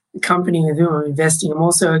the company with whom I'm investing, I'm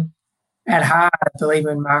also at heart a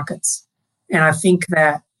believer in markets. And I think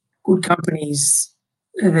that good companies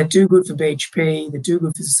that do good for BHP, that do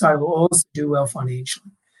good for society, will also do well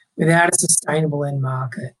financially. Without a sustainable end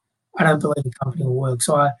market, I don't believe the company will work.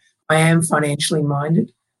 So I am financially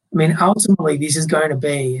minded. Ultimately, this is going to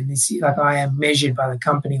be, and I am measured by the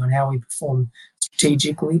company on how we perform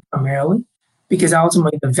strategically primarily, because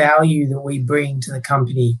ultimately the value that we bring to the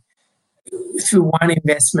company through one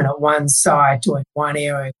investment at one site or in one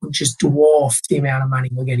area could just dwarf the amount of money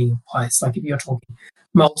we're getting in place. Like if you're talking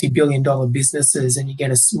multi-billion-dollar businesses and you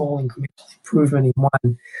get a small incremental improvement in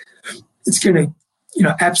one, it's going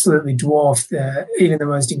to absolutely dwarf even the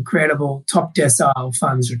most incredible top decile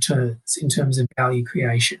funds returns in terms of value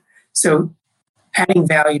creation. So adding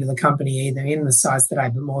value to the company, either in the size today,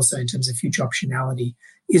 but more so in terms of future optionality,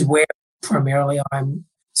 is where primarily I'm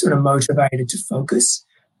sort of motivated to focus.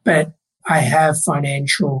 But I have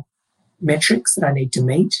financial metrics that I need to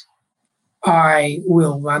meet. I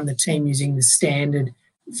will run the team using the standard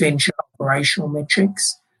venture operational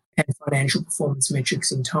metrics and financial performance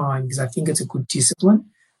metrics in time because I think it's a good discipline.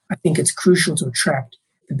 I think it's crucial to attract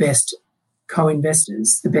the best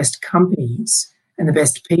co-investors, the best companies, and the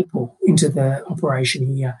best people into the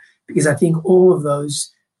operation here because I think all of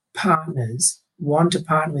those partners want to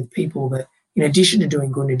partner with people that, in addition to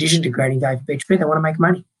doing good, in addition to creating value for BHP, they want to make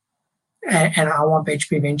money. And I want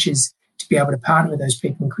BHP Ventures to be able to partner with those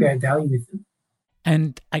people and create value with them.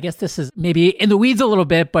 And I guess this is maybe in the weeds a little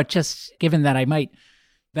bit, but just given that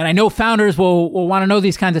I know founders will want to know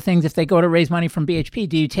these kinds of things if they go to raise money from BHP.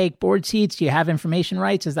 Do you take board seats? Do you have information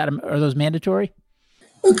rights? Are those mandatory?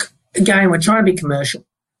 Look, again, we're trying to be commercial.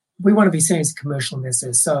 We want to be seen as commercial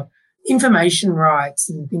investors. So information rights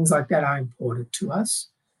and things like that are important to us.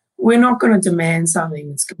 We're not going to demand something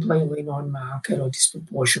that's completely non-market or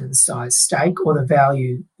disproportionate in the size stake or the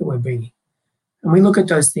value that we're bringing. And we look at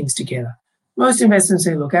those things together. Most investments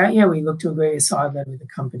we look at, we look to agree a side letter with the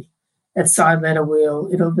company. That side letter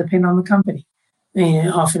it'll depend on the company.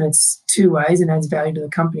 Often it's two ways and adds value to the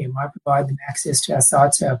company. It might provide them access to our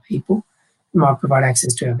sites, to our people. It might provide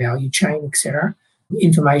access to our value chain, etc.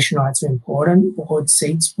 Information rights are important. Board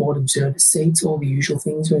seats, board observer seats, all the usual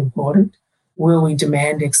things are important. Will we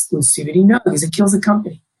demand exclusivity? No, because it kills the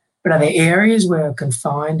company. But are there areas where a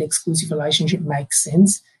confined exclusive relationship makes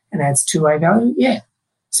sense and adds two-way value? Yeah.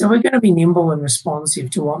 So we're going to be nimble and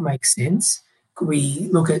responsive to what makes sense. Could we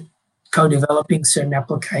look at co-developing certain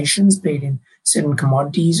applications, be it in certain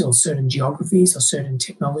commodities or certain geographies or certain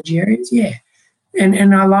technology areas? Yeah.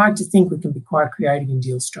 And I like to think we can be quite creative in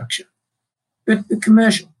deal structure. But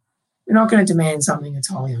commercial. We're not going to demand something that's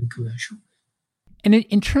wholly uncommercial. And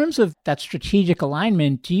in terms of that strategic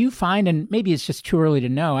alignment, do you find, and maybe it's just too early to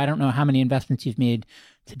know, I don't know how many investments you've made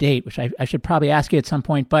to date, which I should probably ask you at some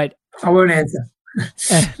point, but I won't answer.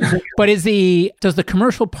 But does the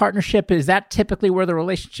commercial partnership, is that typically where the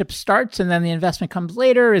relationship starts and then the investment comes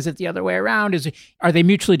later? Is it the other way around? Are they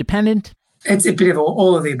mutually dependent? It's a bit of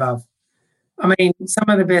all of the above. I mean, some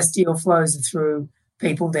of the best deal flows are through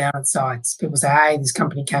people down at sites. People say, hey, this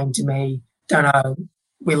company came to me, don't know,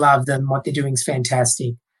 we love them, what they're doing is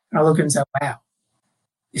fantastic. And I look at them and say, wow,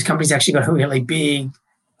 this company's actually got a really big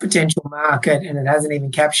potential market and it hasn't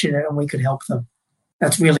even captured it and we could help them.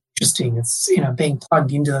 That's really interesting. It's, being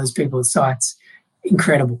plugged into those people at sites,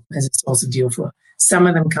 incredible as a source of deal flow. Some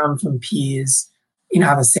of them come from peers in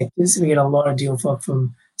other sectors. We get a lot of deal flow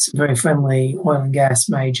from some very friendly oil and gas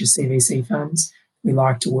major CVC funds we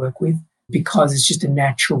like to work with because it's just a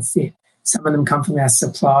natural fit. Some of them come from our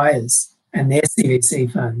suppliers and their CVC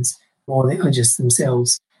funds or just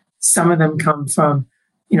themselves. Some of them come from,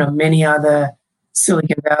 many other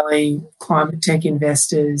Silicon Valley climate tech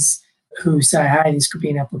investors who say, hey, this could be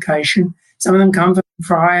an application. Some of them come from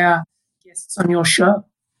prior guests on your show.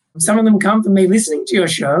 Some of them come from me listening to your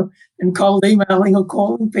show and cold emailing or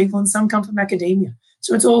calling people, and some come from academia.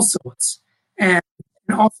 So it's all sorts. And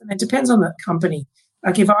often it depends on the company.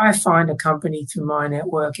 Like if I find a company through my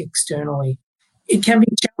network externally, it can be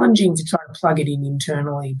challenging to try to plug it in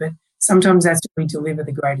internally, but sometimes that's where we deliver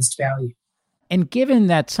the greatest value. And given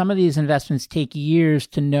that some of these investments take years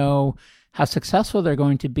to know how successful they're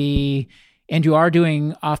going to be, and you are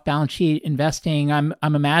doing off-balance sheet investing, I'm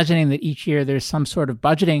imagining that each year there's some sort of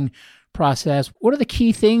budgeting process. What are the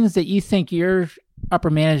key things that you think your upper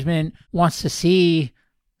management wants to see,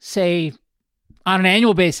 say, on an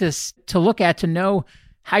annual basis to look at to know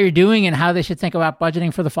how you're doing and how they should think about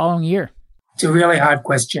budgeting for the following year? It's a really hard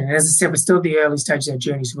question. And as I said, we're still at the early stages of our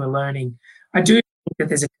journey, so we're learning. I do think that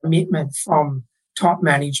there's a commitment from top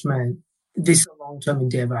management that this is a long-term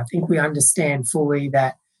endeavour. I think we understand fully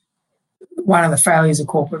that one of the failures of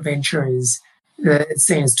corporate venture is that it's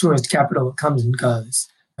seen as tourist capital that comes and goes.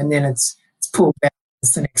 And then it's pulled back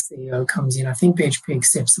as the next CEO comes in. I think BHP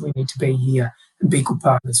accepts that we need to be here and be good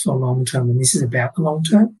partners for long term, and this is about the long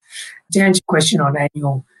term. To answer your question on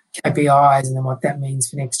annual KPIs and then what that means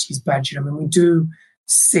for next year's budget, I mean, we do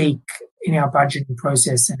seek in our budgeting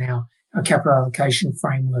process and our capital allocation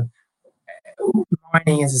framework,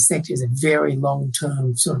 mining as a sector is a very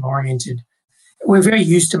long-term sort of oriented. We're very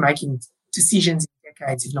used to making decisions in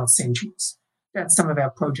decades, if not centuries. That's some of our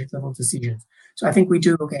project level decisions. So I think we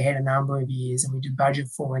do look ahead a number of years and we do budget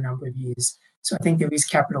for a number of years. So I think there is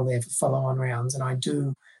capital there for follow-on rounds, and I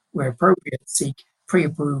do, where appropriate, seek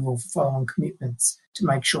pre-approval for follow-on commitments to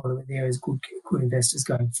make sure that we're there as good investors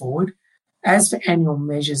going forward. As for annual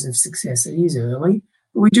measures of success, it is early,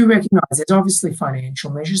 but we do recognise there's obviously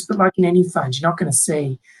financial measures, but like in any fund, you're not going to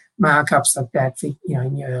see markups like that for,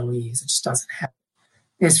 in your early years. It just doesn't happen.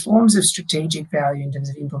 There's forms of strategic value in terms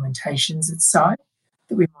of implementations at site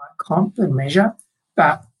that we might comp and measure,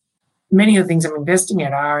 but many of the things I'm investing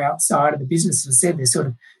at are outside of the business. As I said, they're sort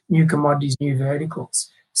of new commodities, new verticals.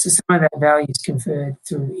 So some of that value is conferred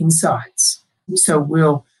through insights. So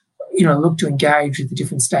we'll, look to engage with the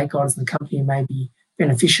different stakeholders in the company who may be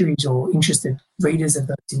beneficiaries or interested readers of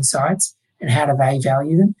those insights, and how do they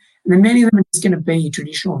value them. And then many of them are just going to be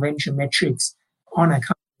traditional venture metrics on a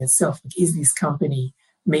company itself. Like, is this company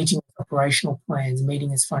meeting its operational plans,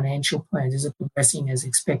 meeting its financial plans? Is it progressing as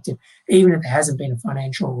expected, even if there hasn't been a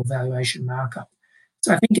financial or valuation markup?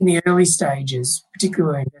 So I think in the early stages,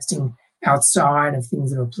 particularly investing outside of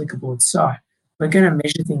things that are applicable at site, we're going to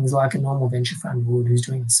measure things like a normal venture fund would who's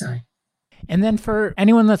doing the same. And then for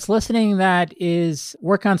anyone that's listening that is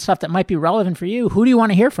working on stuff that might be relevant for you, who do you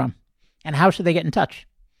want to hear from? And how should they get in touch?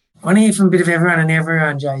 I want to hear from a bit of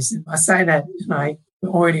everyone, Jason. I say that and I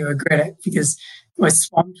already regret it because we're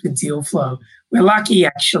swamped with deal flow. We're lucky,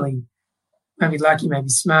 actually. Maybe lucky, maybe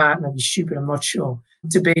smart, maybe stupid, I'm not sure,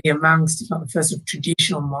 to be amongst, if not the first, of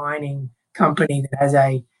traditional mining company that has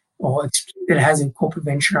a corporate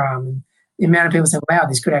venture arm. And the amount of people say, wow,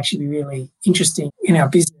 this could actually be really interesting in our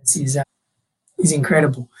business is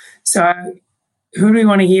incredible. So who do we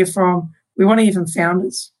want to hear from? We want to hear from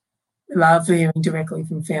founders. We love hearing directly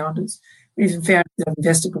from founders. We hear from founders of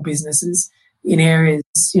investable businesses in areas,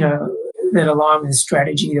 that align with the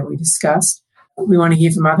strategy that we discussed. We want to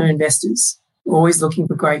hear from other investors. We're always looking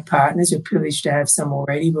for great partners. We're privileged to have some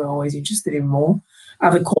already. We're always interested in more.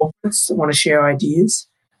 Other corporates that want to share ideas.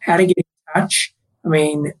 How to get in touch. I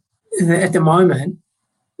mean, at the moment,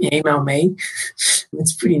 email me.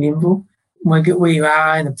 It's pretty nimble. We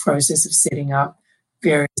are in the process of setting up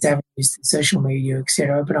various avenues to social media,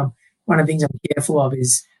 etc. But one of the things I'm careful of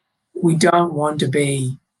is we don't want to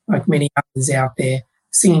be like many others out there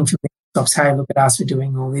singing from the tops, hey, look at us, we're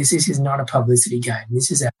doing all this. This is not a publicity game.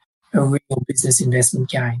 This is a real business investment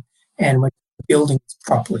game. And we're building this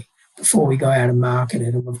properly before we go out and market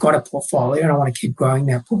it. And we've got a portfolio, and I want to keep growing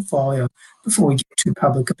that portfolio before we get too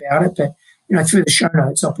public about it. But, through the show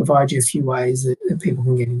notes, I'll provide you a few ways that people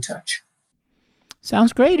can get in touch.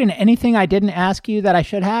 Sounds great. And anything I didn't ask you that I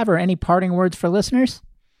should have, or any parting words for listeners?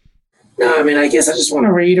 No, I guess I just want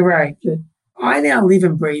to reiterate that I now live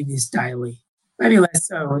and breathe this daily. Maybe less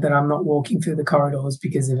so that I'm not walking through the corridors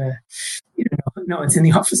because of no one's in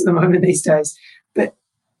the office at the moment these days. But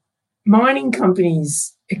mining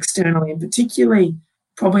companies externally, and particularly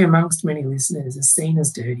probably amongst many listeners, are seen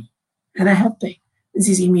as dirty. And they have been. There's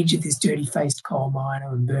this image of this dirty-faced coal miner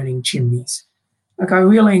and burning chimneys. Like, I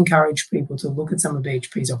really encourage people to look at some of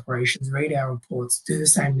BHP's operations, read our reports, do the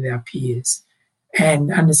same with our peers, and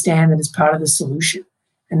understand that as part of the solution.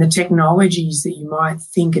 And the technologies that you might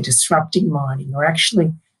think are disrupting mining are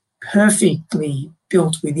actually perfectly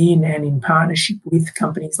built within and in partnership with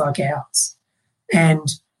companies like ours. And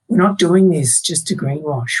we're not doing this just to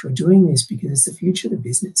greenwash. We're doing this because it's the future of the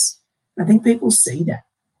business. I think people see that.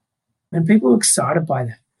 And people are excited by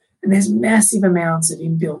that. And there's massive amounts of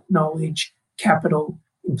inbuilt knowledge, capital,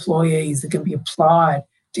 employees that can be applied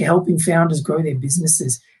to helping founders grow their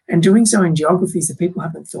businesses, and doing so in geographies that people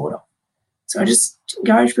haven't thought of. So I just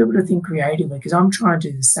encourage people to think creatively, because I'm trying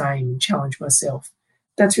to do the same and challenge myself.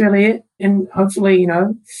 That's really it. And hopefully,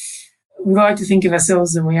 we like to think of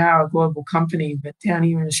ourselves and we are a global company, but down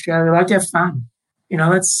here in Australia, we like to have fun.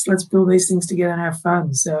 Let's build these things together and have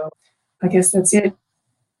fun. So I guess that's it.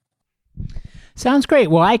 Sounds great.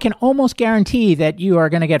 Well, I can almost guarantee that you are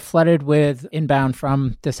going to get flooded with inbound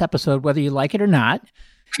from this episode, whether you like it or not.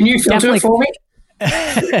 Can you filter it for me?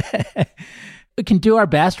 We can do our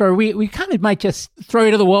best, or we kind of might just throw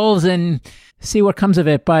you to the wolves and see what comes of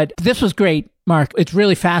it. But this was great, Mark. It's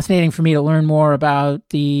really fascinating for me to learn more about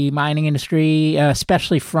the mining industry,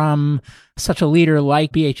 especially from such a leader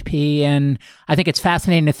like BHP. And I think it's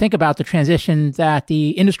fascinating to think about the transition that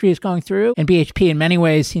the industry is going through. And BHP in many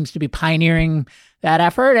ways seems to be pioneering that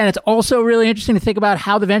effort. And it's also really interesting to think about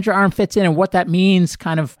how the venture arm fits in and what that means,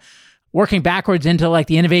 kind of working backwards into like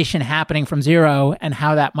the innovation happening from zero, and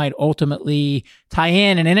how that might ultimately tie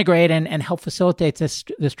in and integrate and help facilitate this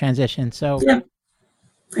transition. So yeah.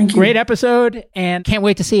 Thank you. Great episode, and can't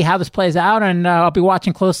wait to see how this plays out. And I'll be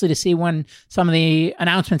watching closely to see when some of the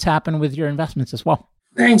announcements happen with your investments as well.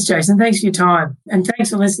 Thanks, Jason. Thanks for your time. And thanks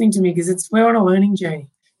for listening to me, because we're on a learning journey.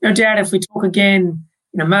 No doubt if we talk again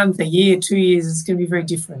in a month, a year, 2 years, it's going to be very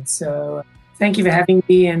different. So thank you for having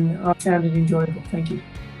me, and I found it enjoyable. Thank you.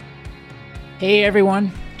 Hey everyone,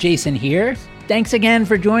 Jason here. Thanks again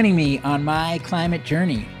for joining me on my climate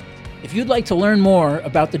journey. If you'd like to learn more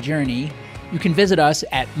about the journey, you can visit us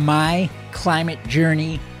at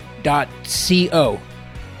myclimatejourney.co.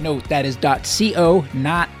 Note that is .co,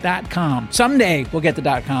 not .com. Someday we'll get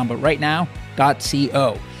the .com, but right now,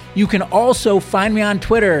 .co. You can also find me on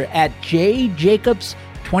Twitter at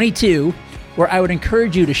jjacobs22, where I would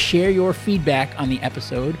encourage you to share your feedback on the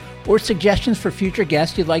episode or suggestions for future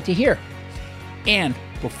guests you'd like to hear. And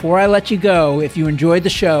before I let you go, if you enjoyed the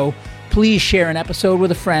show, please share an episode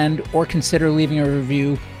with a friend or consider leaving a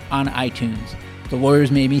review on iTunes. The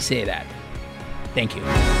lawyers made me say that. Thank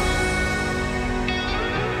you.